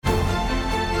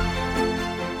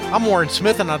I'm Warren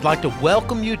Smith, and I'd like to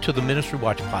welcome you to the Ministry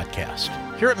Watch podcast.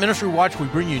 Here at Ministry Watch, we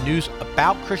bring you news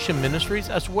about Christian ministries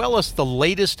as well as the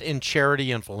latest in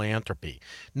charity and philanthropy,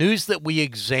 news that we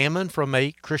examine from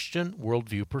a Christian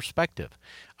worldview perspective.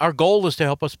 Our goal is to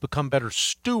help us become better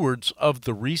stewards of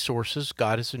the resources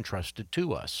God has entrusted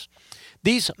to us.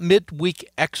 These midweek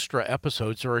extra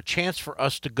episodes are a chance for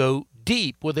us to go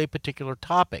deep with a particular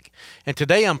topic. And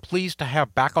today I'm pleased to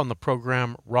have back on the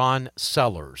program Ron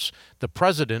Sellers, the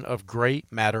president of Gray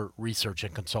Matter Research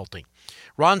and Consulting.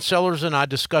 Ron Sellers and I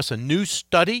discuss a new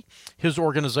study his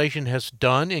organization has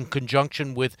done in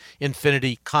conjunction with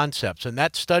Infinity Concepts, and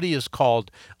that study is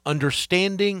called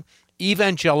Understanding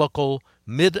Evangelical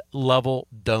Mid-Level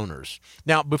Donors.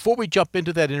 Now, before we jump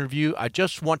into that interview, I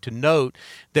just want to note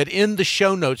that in the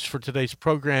show notes for today's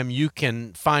program, you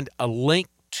can find a link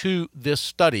to this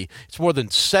study. It's more than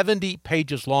 70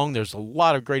 pages long. There's a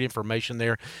lot of great information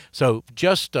there. So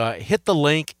just hit the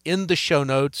link in the show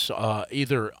notes,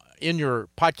 either in your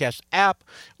podcast app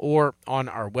or on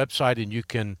our website, and you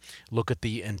can look at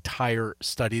the entire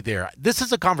study there. This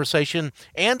is a conversation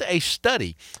and a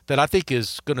study that I think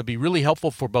is going to be really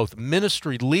helpful for both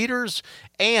ministry leaders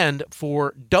and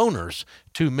for donors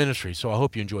to ministry. So I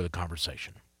hope you enjoy the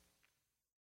conversation.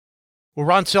 Well,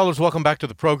 Ron Sellers, welcome back to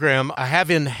the program. I have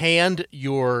in hand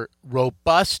your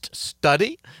robust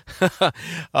study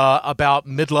about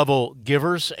mid-level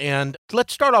givers. And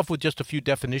let's start off with just a few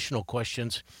definitional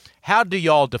questions. How do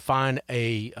y'all define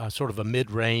a sort of a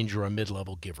mid-range or a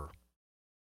mid-level giver?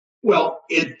 Well,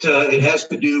 it has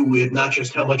to do with not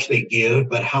just how much they give,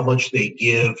 but how much they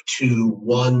give to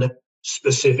one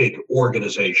specific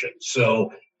organization.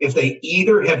 So if they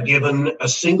either have given a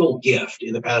single gift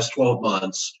in the past 12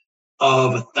 months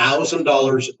of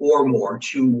 $1,000 or more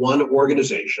to one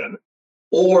organization,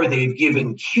 or they've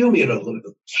given cumulatively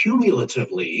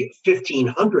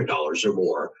 $1,500 or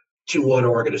more to one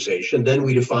organization, then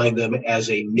we define them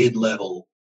as a mid-level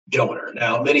donor.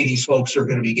 Now, many of these folks are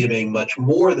going to be giving much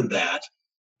more than that,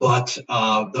 but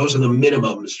those are the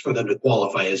minimums for them to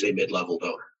qualify as a mid-level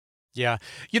donor. Yeah.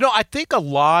 I think a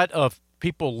lot of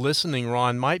people listening,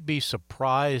 Ron, might be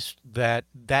surprised that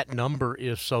that number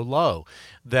is so low.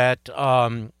 That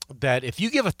if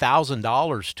you give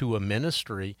 $1,000 to a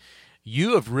ministry,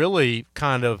 you have really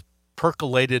kind of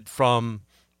percolated from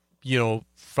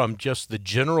just the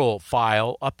general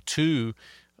file up to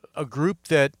a group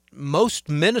that most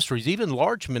ministries, even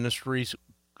large ministries,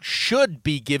 should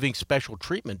be giving special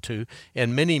treatment to,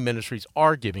 and many ministries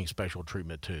are giving special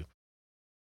treatment to.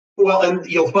 Well, and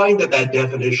you'll find that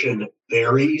definition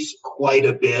varies quite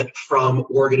a bit from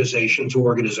organization to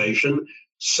organization.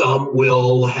 Some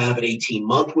will have an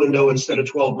 18-month window instead of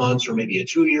 12 months, or maybe a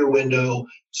 2-year window.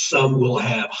 Some will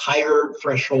have higher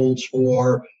thresholds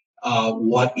for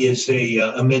what is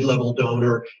a mid-level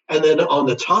donor. And then on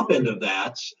the top end of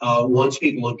that, once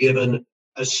people have given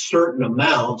a certain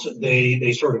amount,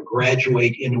 they sort of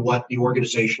graduate into what the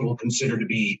organization will consider to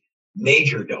be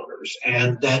major donors.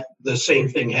 And that the same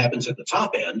thing happens at the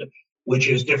top end, which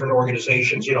is different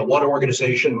organizations. One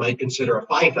organization might consider a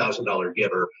 $5,000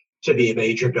 giver to be a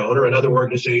major donor. Another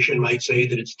organization might say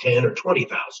that it's 10 or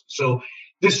 20,000. So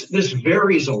this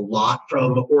varies a lot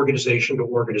from organization to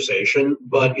organization.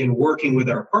 But in working with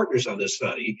our partners on this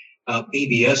study,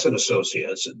 BBS and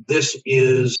Associates, this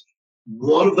is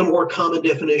one of the more common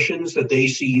definitions that they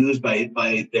see used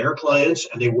by their clients,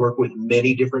 and they work with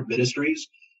many different ministries.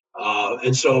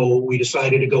 And so we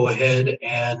decided to go ahead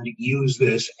and use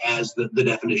this as the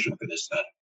definition for this study.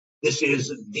 This is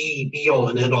the be-all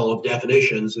and end-all of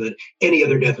definitions, that any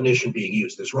other definition being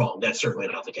used is wrong. That's certainly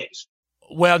not the case.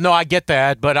 Well, no, I get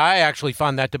that, but I actually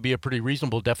find that to be a pretty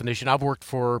reasonable definition. I've worked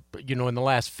for, in the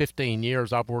last 15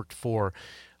 years, I've worked for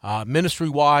Ministry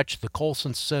Watch, the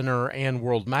Colson Center, and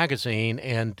World Magazine,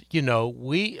 and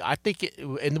we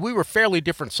were fairly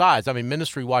different size. I mean,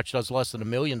 Ministry Watch does less than $1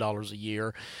 million a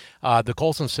year. The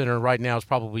Colson Center right now is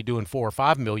probably doing $4 or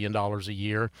 $5 million a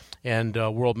year, and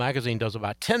World Magazine does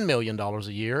about $10 million a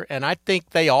year. And I think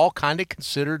they all kind of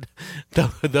considered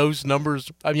those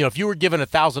numbers. I mean, if you were given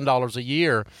 $1,000 a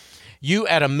year, you,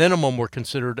 at a minimum, were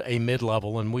considered a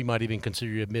mid-level, and we might even consider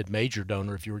you a mid-major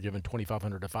donor if you were given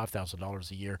 $2,500 to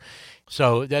 $5,000 a year.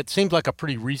 So that seems like a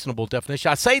pretty reasonable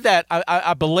definition. I say that,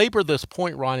 I belabor this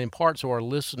point, Ron, in part so our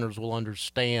listeners will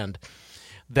understand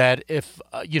that if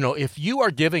you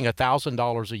are giving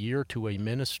 $1,000 a year to a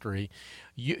ministry,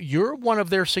 you're one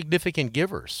of their significant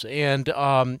givers. And,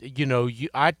 I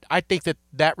think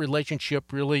that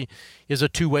relationship really is a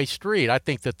two-way street. I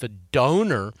think that the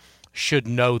donor should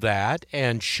know that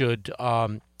and should,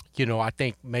 I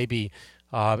think maybe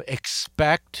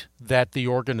expect that the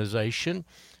organization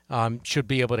should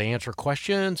be able to answer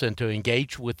questions and to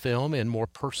engage with them in more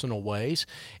personal ways.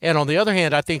 And on the other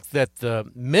hand, I think that the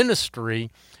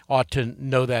ministry ought to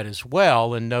know that as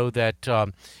well, and know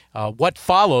that what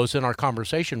follows in our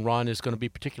conversation, Ron, is going to be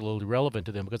particularly relevant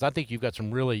to them, because I think you've got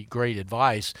some really great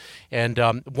advice. And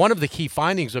one of the key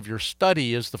findings of your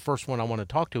study is the first one I want to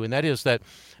talk to, and that is that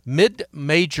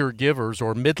mid-major givers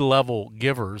or mid-level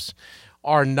givers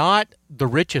are not the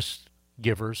richest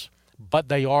givers, but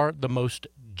they are the most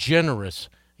generous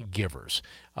givers.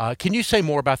 Can you say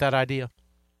more about that idea?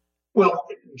 Well,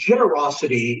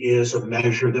 generosity is a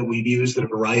measure that we've used in a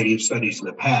variety of studies in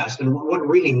the past. And what it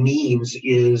really means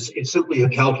is it's simply a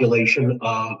calculation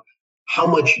of how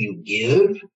much you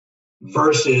give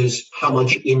versus how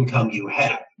much income you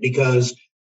have. Because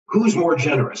who's more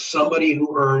generous? Somebody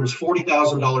who earns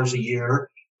 $40,000 a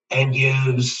year and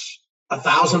gives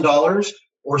 $1,000,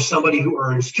 or somebody who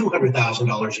earns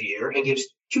 $200,000 a year and gives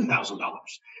 $2,000.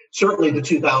 Certainly the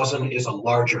 2,000 is a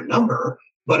larger number,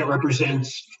 but it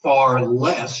represents far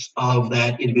less of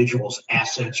that individual's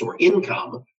assets or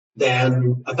income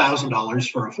than $1,000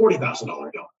 for a $40,000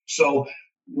 donor. So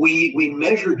we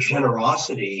measure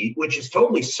generosity, which is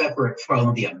totally separate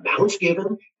from the amount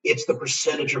given. It's the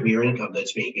percentage of your income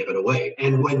that's being given away.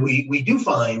 And when we do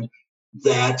find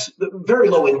that very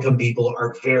low income people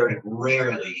are very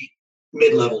rarely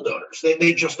mid-level donors.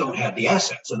 They just don't have the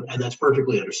assets, and that's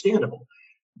perfectly understandable.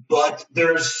 But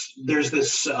there's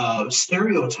this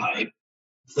stereotype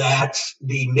that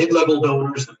the mid-level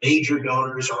donors, the major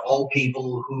donors, are all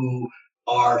people who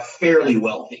are fairly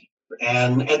wealthy,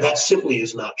 and that simply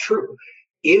is not true.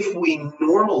 If we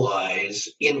normalize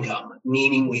income,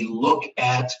 meaning we look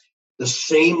at the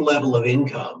same level of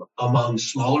income among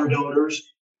smaller donors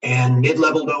and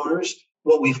mid-level donors,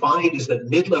 what we find is that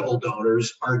mid-level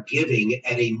donors are giving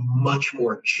at a much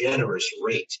more generous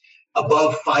rate.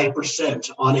 Above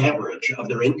 5% on average of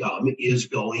their income is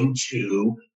going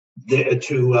to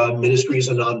ministries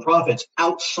and nonprofits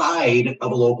outside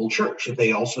of a local church, if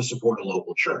they also support a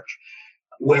local church.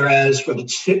 Whereas for the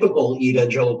typical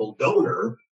evangelical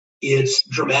donor, it's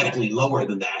dramatically lower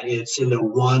than that. It's in the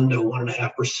 1 to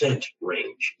 1.5%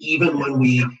 range, even when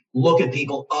we look at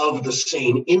people of the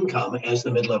same income as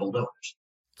the mid-level donors.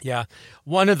 Yeah.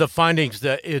 One of the findings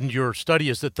that in your study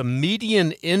is that the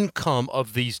median income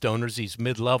of these donors, these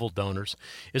mid-level donors,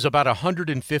 is about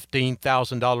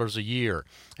 $115,000 a year.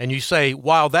 And you say,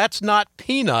 while that's not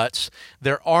peanuts,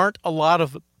 there aren't a lot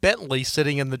of Bentleys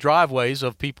sitting in the driveways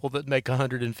of people that make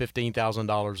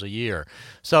 $115,000 a year.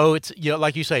 So it's,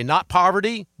 like you say, not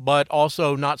poverty, but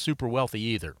also not super wealthy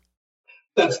either.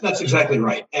 That's exactly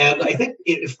right. And I think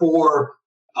for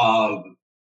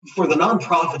the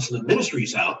nonprofits and the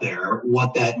ministries out there,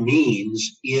 what that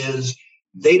means is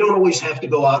they don't always have to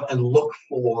go out and look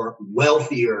for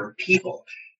wealthier people.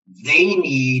 They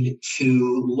need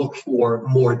to look for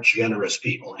more generous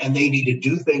people, and they need to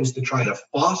do things to try to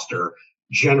foster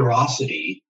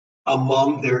generosity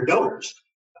among their donors.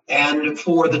 And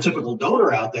for the typical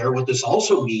donor out there, what this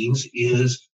also means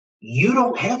is you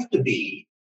don't have to be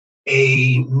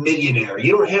a millionaire.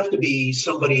 You don't have to be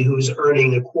somebody who's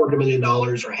earning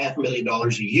 $250,000 or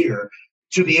 $500,000 a year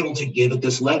to be able to give at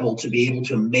this level, to be able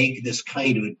to make this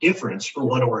kind of a difference for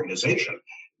one organization.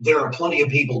 There are plenty of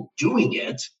people doing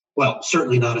it. Well,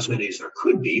 certainly not as many as there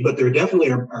could be, but there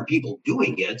definitely are people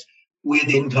doing it with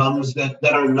incomes that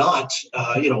are not,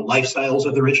 lifestyles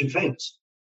of the rich and famous.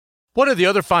 One of the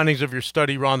other findings of your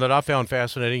study, Ron, that I found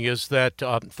fascinating is that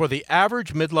for the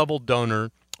average mid-level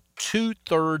donor,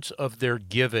 2/3 of their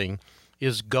giving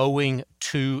is going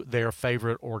to their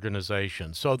favorite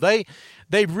organization. So they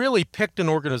really picked an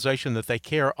organization that they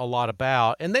care a lot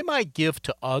about, and they might give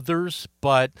to others,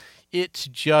 but it's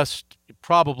just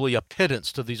probably a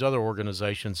pittance to these other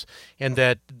organizations, and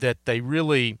that they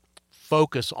really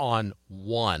focus on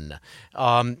one.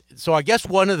 So I guess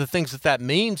one of the things that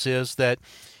means is that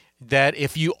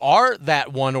if you are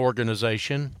that one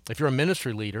organization, if you're a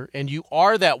ministry leader and you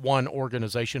are that one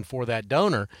organization for that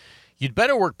donor, you'd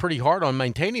better work pretty hard on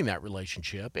maintaining that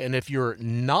relationship. And if you're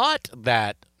not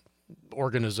that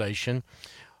organization,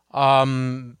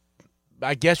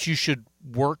 I guess you should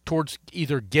work towards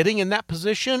either getting in that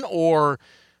position or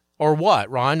what,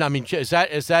 Ron? I mean, is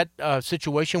that a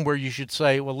situation where you should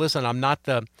say, well, listen, I'm not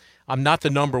the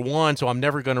number one, so I'm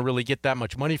never going to really get that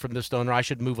much money from this donor. I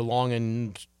should move along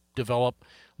and develop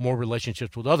more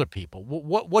relationships with other people.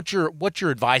 What's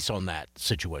your advice on that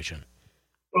situation?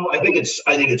 Well, I think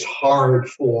it's hard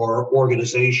for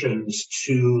organizations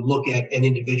to look at an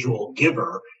individual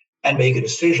giver and make a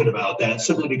decision about that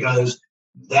simply because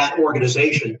that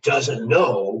organization doesn't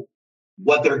know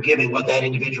what they're giving, what that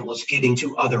individual is giving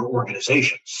to other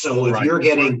organizations. So if Right. you're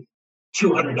getting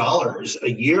 $200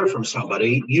 a year from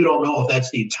somebody, you don't know if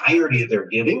that's the entirety of their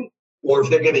giving or if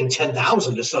they're giving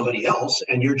 10,000 to somebody else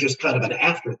and you're just kind of an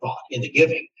afterthought in the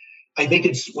giving. I think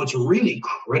it's what's really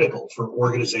critical for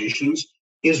organizations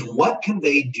is what can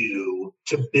they do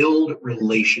to build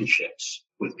relationships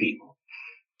with people,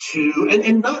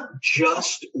 and not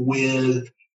just with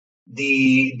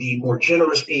the more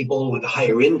generous people, with the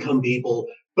higher income people,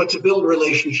 but to build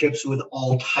relationships with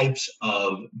all types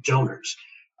of donors.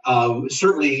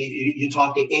 Certainly, you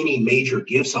talk to any major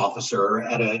gifts officer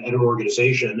at an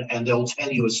organization, and they'll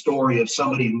tell you a story of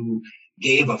somebody who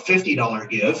gave a $50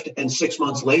 gift and 6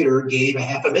 months later gave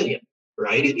 $500,000,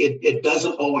 right? It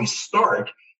doesn't always start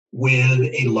with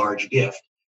a large gift.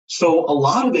 So a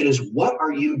lot of it is, what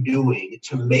are you doing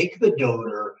to make the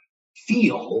donor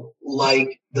feel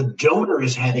like the donor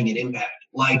is having an impact,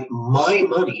 like my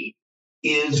money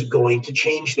is going to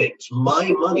change things.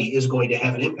 My money is going to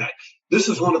have an impact. This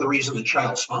is one of the reasons that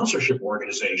child sponsorship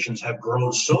organizations have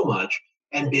grown so much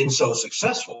and been so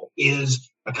successful. Is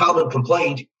a common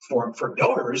complaint for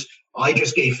donors. I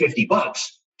just gave $50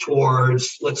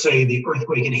 towards, let's say, the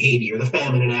earthquake in Haiti or the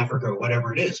famine in Africa or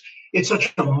whatever it is. It's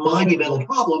such a monumental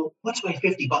problem. What's my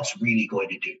 $50 really going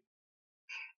to do?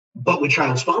 But with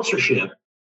child sponsorship,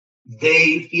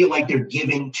 they feel like they're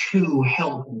giving to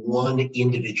help one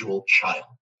individual child,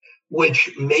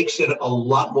 which makes it a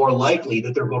lot more likely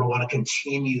that they're going to want to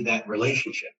continue that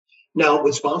relationship. Now,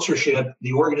 with sponsorship,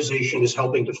 the organization is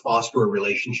helping to foster a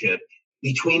relationship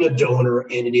between a donor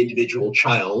and an individual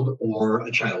child or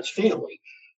a child's family.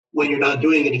 When you're not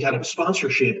doing any kind of a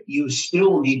sponsorship, you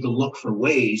still need to look for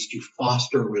ways to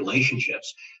foster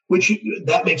relationships,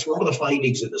 that makes one of the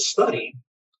findings of the study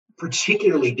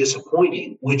particularly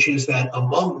disappointing, which is that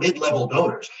among mid-level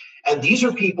donors, and these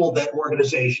are people that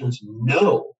organizations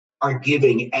know are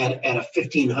giving at a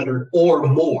 $1,500 or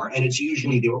more, and it's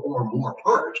usually the or more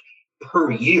part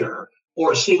per year,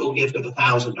 or a single gift of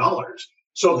 $1,000.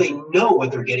 So they know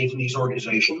what they're getting from these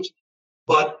organizations.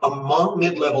 But among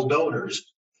mid-level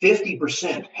donors,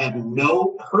 50% have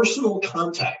no personal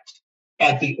contact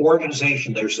at the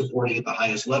organization they're supporting at the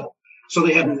highest level. So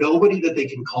they have nobody that they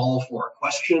can call for a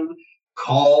question,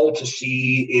 call to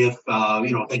see if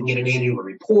they can get an annual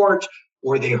report,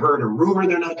 or they heard a rumor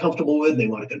they're not comfortable with, they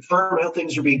want to confirm how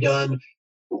things are being done,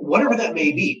 whatever that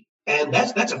may be. And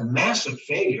that's a massive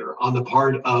failure on the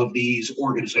part of these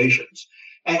organizations.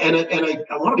 And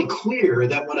I want to be clear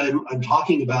that when I'm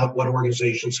talking about what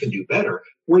organizations can do better,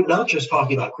 we're not just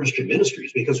talking about Christian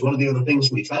ministries, because one of the other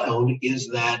things we found is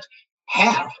that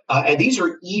half, and these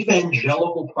are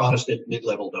evangelical Protestant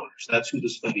mid-level donors, that's who the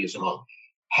study is among,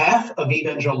 half of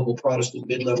evangelical Protestant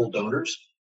mid-level donors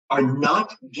are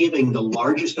not giving the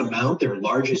largest amount, their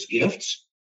largest gifts,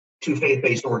 to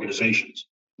faith-based organizations.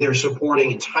 They're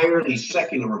supporting entirely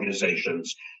secular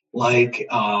organizations like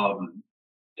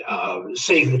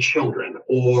Save the Children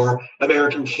or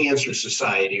American Cancer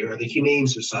Society or the Humane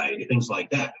Society, things like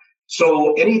that.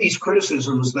 So any of these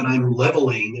criticisms that I'm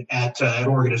leveling at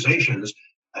organizations,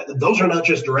 those are not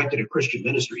just directed at Christian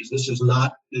ministries.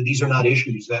 These are not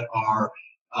issues that are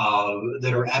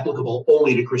applicable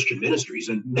only to Christian ministries,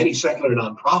 and many secular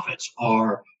nonprofits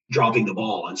are dropping the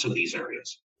ball on some of these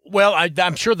areas. Well,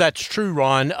 I'm sure that's true,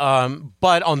 Ron.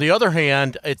 But on the other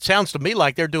hand, it sounds to me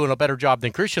like they're doing a better job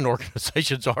than Christian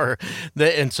organizations are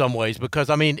in some ways. Because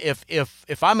I mean,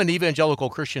 if I'm an evangelical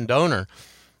Christian donor,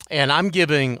 and I'm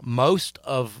giving most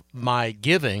of my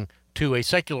giving to a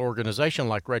secular organization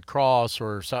like Red Cross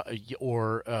or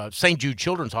St. Jude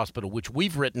Children's Hospital, which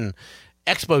we've written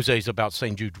exposés about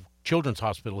St. Jude Children's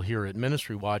Hospital here at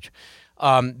Ministry Watch,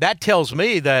 that tells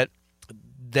me that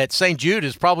St. Jude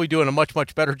is probably doing a much,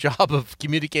 much better job of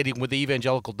communicating with the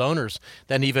evangelical donors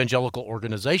than evangelical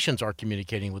organizations are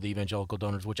communicating with evangelical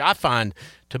donors, which I find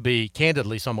to be,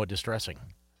 candidly, somewhat distressing.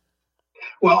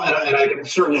 Well, and I can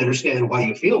certainly understand why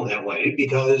you feel that way,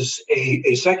 because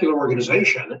a secular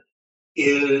organization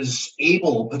is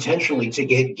able potentially to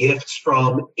get gifts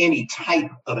from any type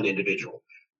of an individual,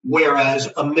 whereas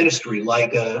a ministry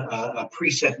like a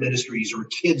Precept Ministries or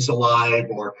Kids Alive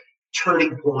or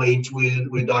Turning Point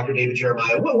with Dr. David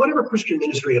Jeremiah, whatever Christian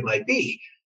ministry it might be,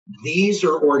 these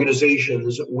are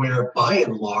organizations where, by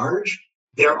and large,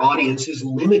 their audience is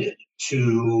limited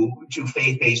to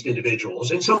faith-based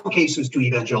individuals, in some cases to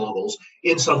evangelicals,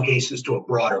 in some cases to a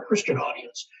broader Christian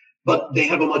audience. But they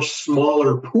have a much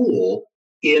smaller pool,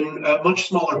 in a much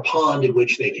smaller pond in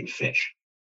which they can fish.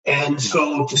 And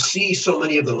so to see so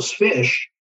many of those fish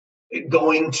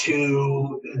going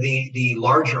to the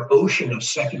larger ocean of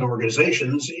secular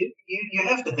organizations, you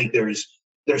have to think there's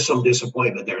there's some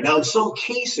disappointment there. Now, in some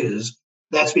cases,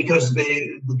 that's because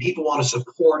the people want to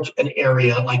support an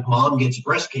area like mom gets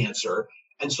breast cancer.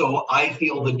 And so I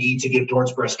feel the need to give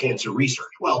towards breast cancer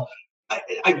research. Well,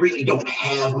 I really don't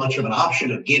have much of an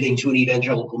option of giving to an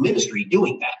evangelical ministry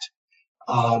doing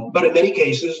that. But in many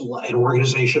cases, an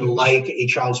organization like a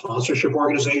child sponsorship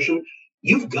organization,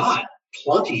 you've got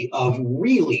plenty of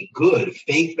really good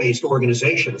faith-based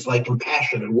organizations like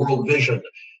Compassion and World Vision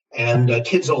and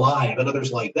Kids Alive and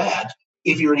others like that,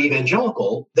 if you're an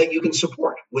evangelical, that you can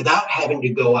support without having to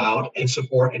go out and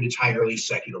support an entirely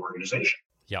secular organization.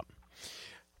 Yep.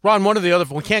 Ron, one of the other,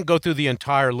 we can't go through the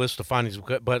entire list of findings,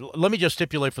 but let me just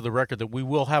stipulate for the record that we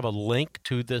will have a link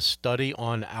to this study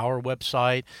on our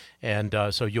website, and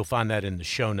so you'll find that in the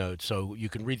show notes, so you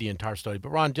can read the entire study. But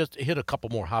Ron, just hit a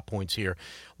couple more hot points here.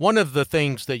 One of the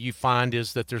things that you find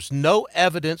is that there's no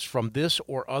evidence from this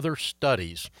or other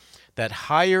studies that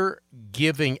higher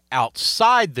giving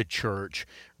outside the church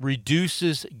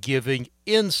reduces giving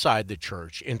inside the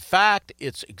church. In fact,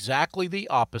 it's exactly the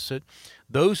opposite.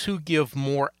 Those who give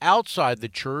more outside the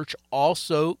church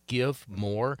also give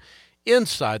more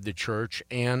inside the church,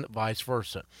 and vice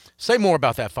versa. Say more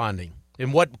about that finding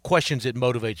and what questions it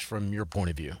motivates from your point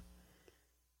of view.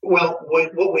 Well,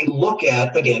 what we look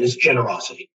at, again, is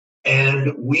generosity.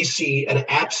 And we see an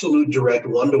absolute direct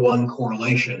one-to-one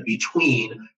correlation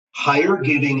between higher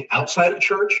giving outside of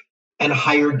church and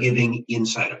higher giving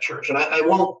inside of church. And I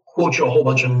won't quote you a whole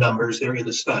bunch of numbers there in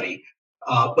the study,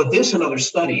 but this and other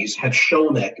studies have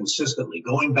shown that consistently.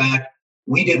 Going back,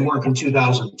 we did work in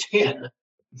 2010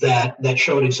 that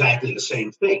showed exactly the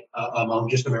same thing among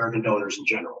just American donors in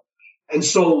general. And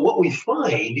so what we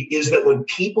find is that when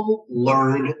people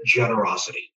learn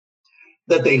generosity,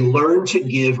 that they learn to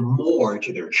give more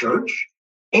to their church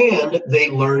and they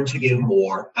learn to give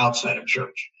more outside of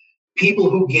church. People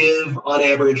who give on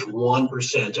average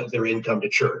 1% of their income to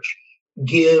church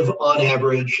give on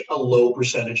average a low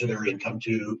percentage of their income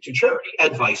to charity,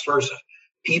 and vice versa.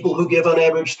 People who give on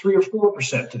average 3 or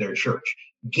 4% to their church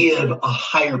give a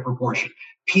higher proportion.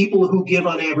 People who give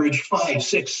on average 5,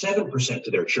 6, 7%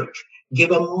 to their church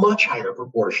give a much higher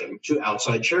proportion to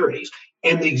outside charities.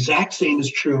 And the exact same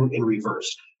is true in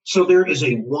reverse. So there is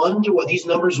a 1-to-1. These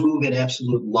numbers move in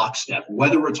absolute lockstep,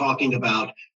 whether we're talking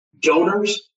about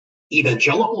donors,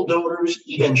 evangelical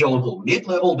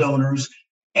mid-level donors.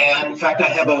 And in fact, I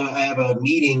have a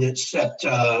meeting that's set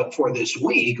for this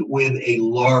week with a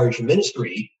large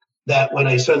ministry that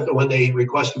when they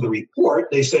requested the report,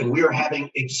 they said, we are having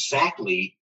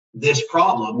exactly this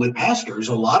problem with pastors.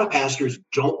 A lot of pastors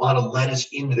don't want to let us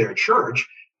into their church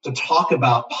to talk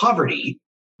about poverty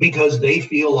because they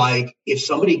feel like if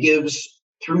somebody gives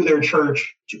through their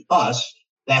church to us,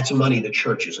 that's money the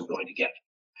church isn't going to get.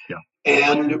 Yeah.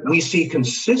 And we see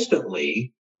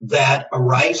consistently that a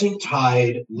rising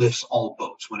tide lifts all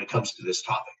boats when it comes to this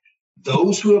topic.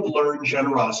 Those who have learned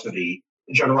generosity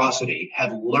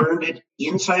have learned it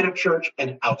inside of church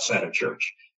and outside of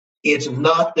church. It's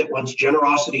not that once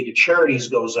generosity to charities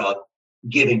goes up,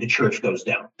 giving to church goes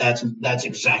down. That's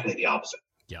exactly the opposite.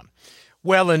 Yeah.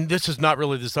 Well, and this is not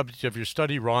really the subject of your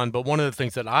study, Ron, but one of the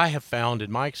things that I have found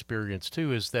in my experience,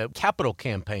 too, is that capital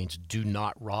campaigns do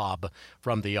not rob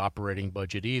from the operating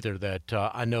budget either. That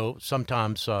I know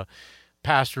sometimes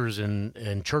pastors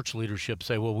and church leadership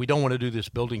say, well, we don't want to do this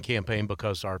building campaign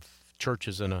because our church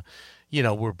is in a,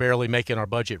 we're barely making our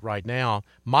budget right now.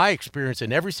 My experience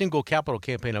in every single capital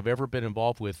campaign I've ever been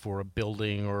involved with for a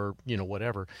building or,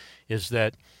 whatever, is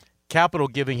that capital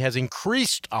giving has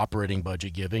increased operating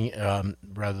budget giving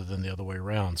rather than the other way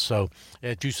around. So,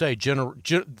 as you say,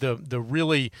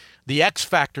 the X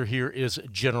factor here is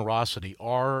generosity.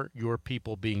 Are your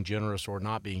people being generous or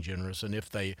not being generous? And if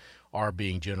they are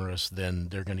being generous, then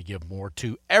they're going to give more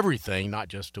to everything, not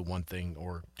just to one thing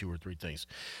or 2 or 3 things.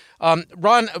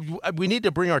 Ron, we need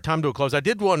to bring our time to a close. I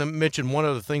did want to mention one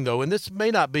other thing, though, and this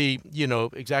may not be,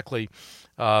 exactly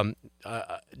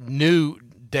new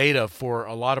data for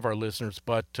a lot of our listeners,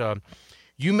 but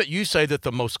you say that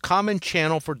the most common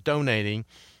channel for donating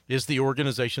is the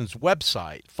organization's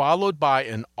website, followed by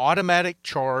an automatic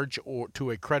charge or to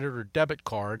a credit or debit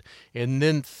card, and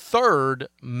then third,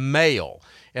 mail.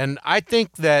 And I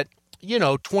think that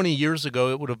 20 years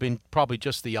ago, it would have been probably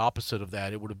just the opposite of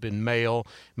that. It would have been mail,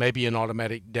 maybe an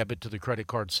automatic debit to the credit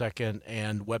card second,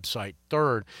 and website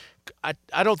third.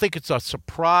 I don't think it's a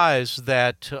surprise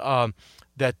that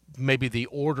that maybe the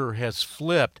order has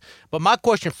flipped. But my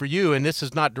question for you, and this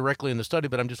is not directly in the study,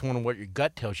 but I'm just wondering what your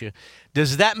gut tells you,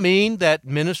 does that mean that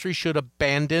ministry should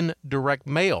abandon direct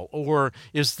mail, or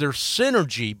is there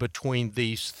synergy between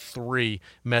these 3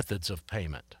 methods of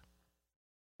payment?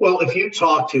 Well, if you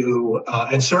talk to,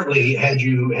 and certainly had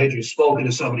you spoken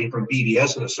to somebody from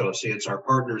BBS and Associates, our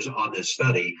partners on this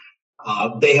study,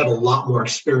 they have a lot more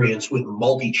experience with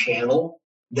multi-channel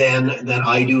than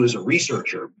I do as a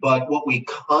researcher. But what we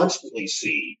constantly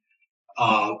see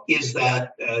is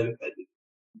that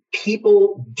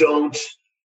people don't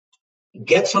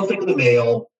get something in the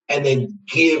mail and then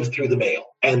give through the mail.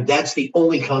 And that's the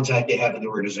only contact they have with the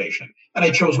organization. And I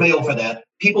chose mail for that.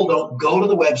 People don't go to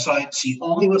the website, see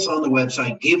only what's on the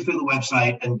website, give through the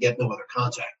website, and get no other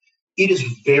contact. It is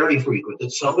very frequent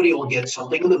that somebody will get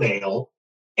something in the mail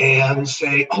and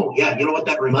say, oh, yeah, you know what,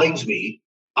 that reminds me.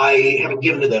 I haven't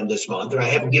given to them this month, or I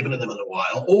haven't given to them in a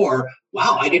while. Or,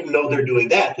 wow, I didn't know they're doing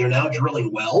that. They're now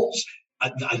drilling wells.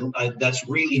 That's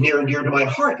really near and dear to my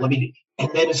heart. And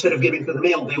then instead of giving to the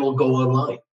mail, they will go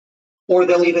online, or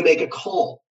they'll even make a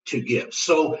call to give.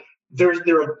 So there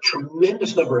are a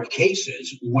tremendous number of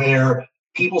cases where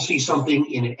people see something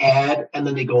in an ad and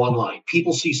then they go online.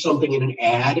 People see something in an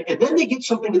ad and then they get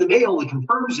something in the mail that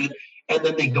confirms it, and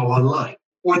then they go online.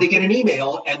 Or they get an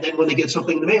email, and then when they get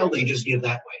something in the mail, they just give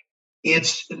that way.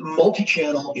 It's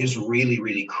multi-channel is really,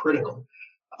 really critical.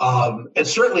 And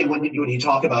certainly when you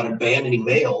talk about abandoning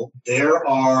mail, there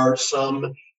are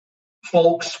some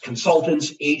folks,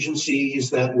 consultants, agencies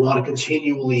that want to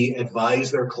continually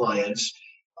advise their clients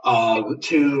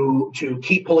to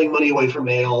keep pulling money away from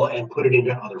mail and put it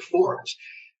into other forms.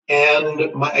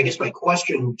 And I guess my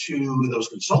question to those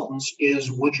consultants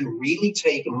is, would you really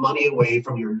take money away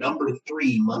from your number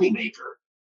 3 moneymaker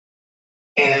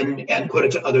and put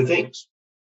it to other things?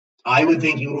 I would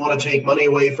think you would want to take money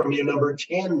away from your number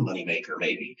 10 moneymaker,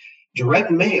 maybe.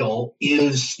 Direct mail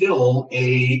is still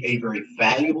a very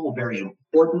valuable, very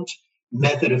important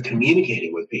method of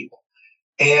communicating with people.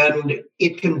 And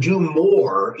it can do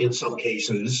more in some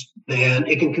cases than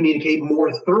it can communicate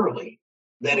more thoroughly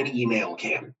than an email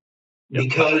can. Yep.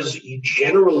 Because you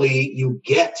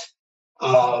get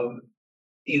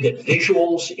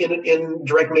visuals in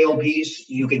direct mail piece.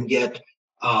 You can get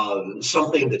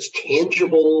something that's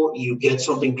tangible. You get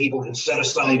something people can set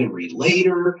aside and read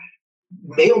later.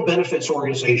 Mail benefits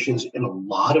organizations in a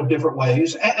lot of different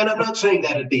ways. And I'm not saying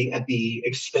that at the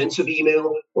expense of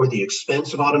email or the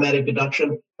expense of automatic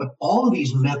deduction, but all of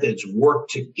these methods work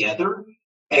together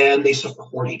and they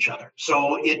support each other.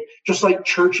 So it just like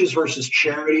churches versus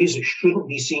charities, it shouldn't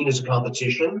be seen as a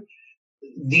competition.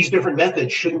 These different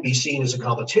methods shouldn't be seen as a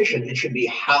competition. It should be,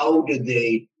 how do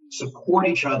they support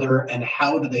each other and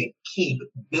how do they keep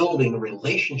building a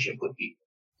relationship with people?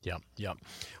 Yeah.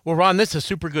 Well, Ron, this is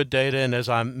super good data, and as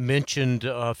I mentioned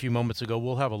a few moments ago,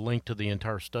 we'll have a link to the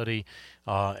entire study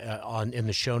in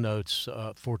the show notes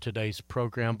for today's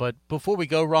program. But before we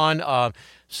go, Ron,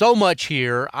 so much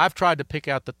here. I've tried to pick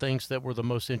out the things that were the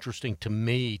most interesting to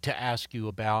me to ask you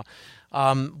about.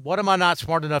 What am I not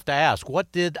smart enough to ask?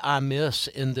 What did I miss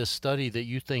in this study that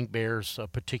you think bears a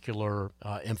particular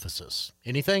emphasis?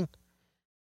 Anything?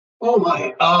 Oh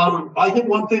my! I think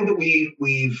one thing that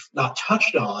we've not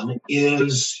touched on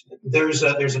is there's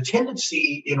a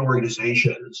tendency in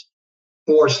organizations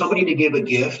for somebody to give a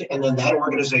gift and then that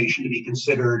organization to be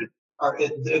considered, or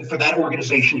for that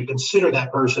organization to consider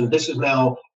that person, this is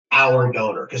now our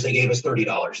donor because they gave us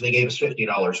 $30, they gave us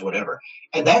 $50, whatever.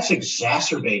 And that's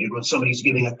exacerbated when somebody's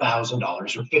giving $1,000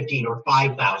 or $15 or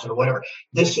 $5,000 or whatever.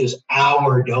 This is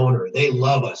our donor. They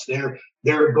love us. They're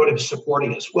going to be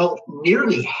supporting us. Well,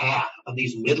 nearly half of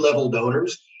these mid-level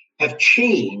donors have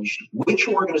changed which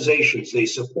organizations they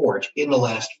support in the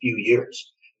last few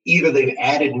years. Either they've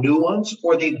added new ones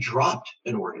or they've dropped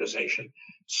an organization.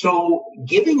 So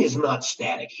giving is not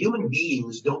static. Human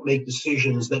beings don't make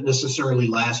decisions that necessarily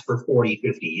last for 40,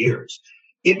 50 years.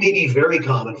 It may be very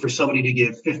common for somebody to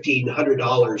give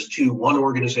 $1,500 to one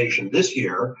organization this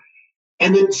year,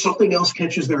 and then something else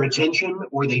catches their attention,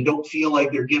 or they don't feel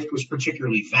like their gift was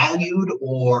particularly valued,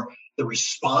 or the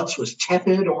response was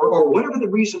tepid, or whatever the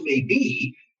reason may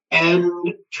be. And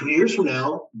 2 years from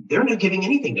now, they're not giving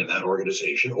anything to that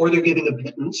organization, or they're giving a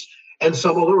pittance, and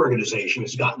some other organization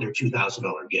has gotten their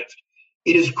 $2,000 gift.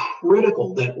 It is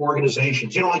critical that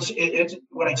organizations, it's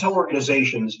when I tell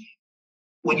organizations,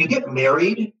 when you get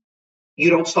married, you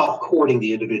don't stop courting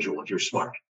the individual if you're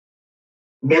smart.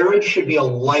 Marriage should be a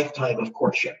lifetime of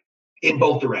courtship in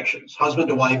both directions, husband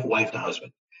to wife, wife to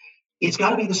husband. It's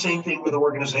got to be the same thing with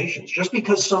organizations. Just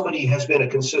because somebody has been a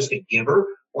consistent giver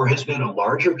or has been a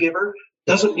larger giver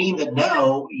doesn't mean that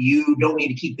now you don't need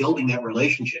to keep building that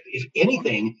relationship. If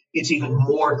anything, it's even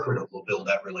more critical to build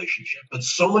that relationship. But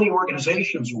so many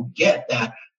organizations will get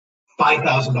that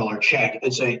 $5,000 check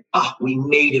and say, we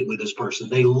made it with this person.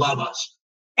 They love us.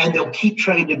 And they'll keep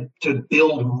trying to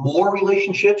build more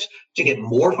relationships to get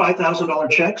more $5,000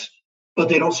 checks, but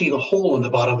they don't see the hole in the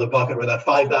bottom of the bucket where that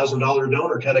 $5,000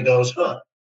 donor kind of goes,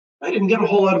 I didn't get a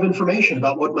whole lot of information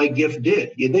about what my gift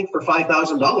did. You'd think for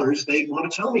 $5,000, they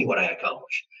want to tell me what I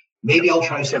accomplished. Maybe I'll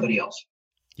try somebody else.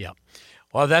 Yeah.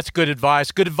 Well, that's good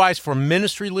advice. Good advice for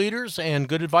ministry leaders and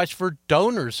good advice for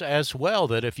donors as well,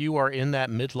 that if you are in that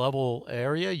mid-level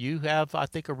area, you have, I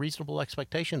think, a reasonable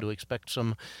expectation to expect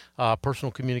some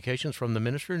personal communications from the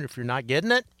ministry. And if you're not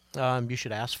getting it, you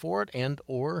should ask for it and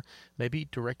or maybe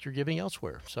direct your giving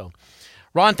elsewhere. So,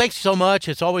 Ron, thanks so much.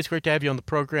 It's always great to have you on the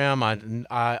program.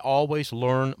 I always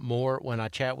learn more when I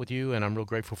chat with you, and I'm real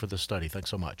grateful for this study. Thanks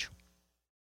so much.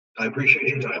 I appreciate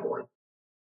your time, Warren.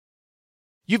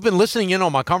 You've been listening in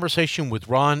on my conversation with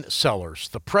Ron Sellers,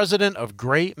 the president of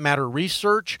Grey Matter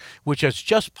Research, which has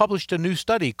just published a new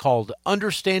study called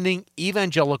Understanding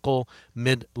Evangelical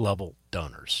Mid-Level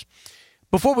Donors.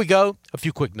 Before we go, a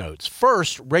few quick notes.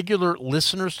 First, regular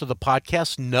listeners to the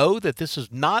podcast know that this is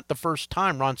not the first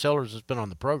time Ron Sellers has been on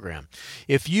the program.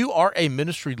 If you are a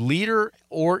ministry leader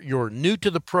or you're new to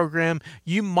the program,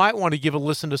 you might want to give a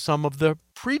listen to some of the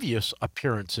previous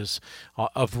appearances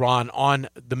of Ron on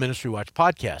the Ministry Watch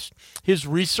podcast. His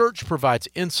research provides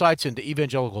insights into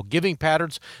evangelical giving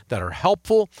patterns that are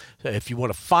helpful. If you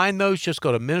want to find those, just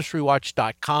go to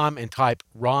ministrywatch.com and type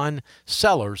Ron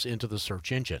Sellers into the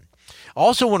search engine. I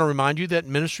also want to remind you that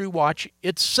Ministry Watch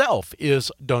itself is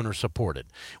donor-supported.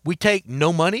 We take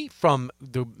no money from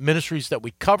the ministries that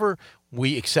we cover.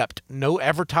 We accept no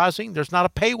advertising. There's not a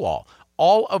paywall.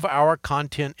 All of our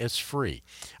content is free.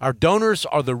 Our donors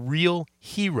are the real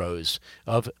heroes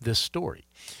of this story.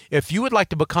 If you would like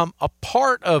to become a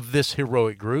part of this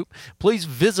heroic group, please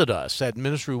visit us at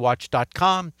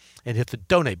ministrywatch.com and hit the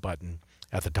donate button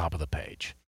at the top of the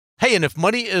page. Hey, and if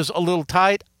money is a little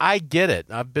tight, I get it.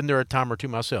 I've been there a time or two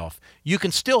myself. You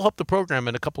can still help the program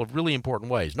in a couple of really important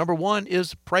ways. Number one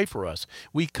is pray for us.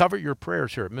 We cover your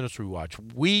prayers here at Ministry Watch.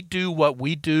 We do what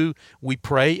we do. We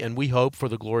pray and we hope for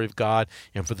the glory of God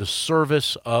and for the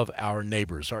service of our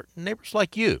neighbors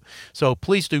like you. So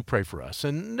please do pray for us.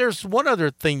 And there's one other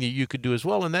thing that you could do as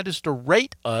well, and that is to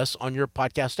rate us on your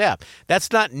podcast app.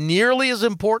 That's not nearly as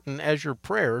important as your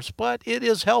prayers, but it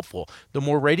is helpful. The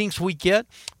more ratings we get,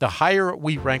 the higher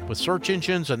we rank with search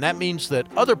engines, and that means that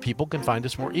other people can find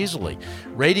us more easily.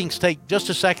 Ratings take just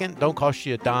a second, don't cost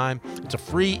you a dime. It's a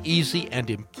free, easy, and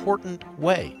important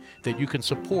way that you can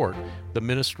support the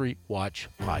Ministry Watch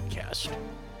podcast.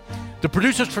 The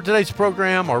producers for today's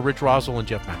program are Rich Rosell and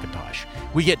Jeff McIntosh.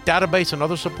 We get database and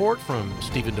other support from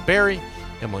Stephen DeBerry,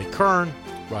 Emily Kern,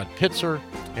 Rod Pitzer,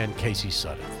 and Casey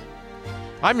Sudduth.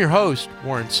 I'm your host,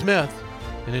 Warren Smith,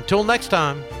 and until next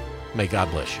time, may God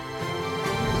bless you.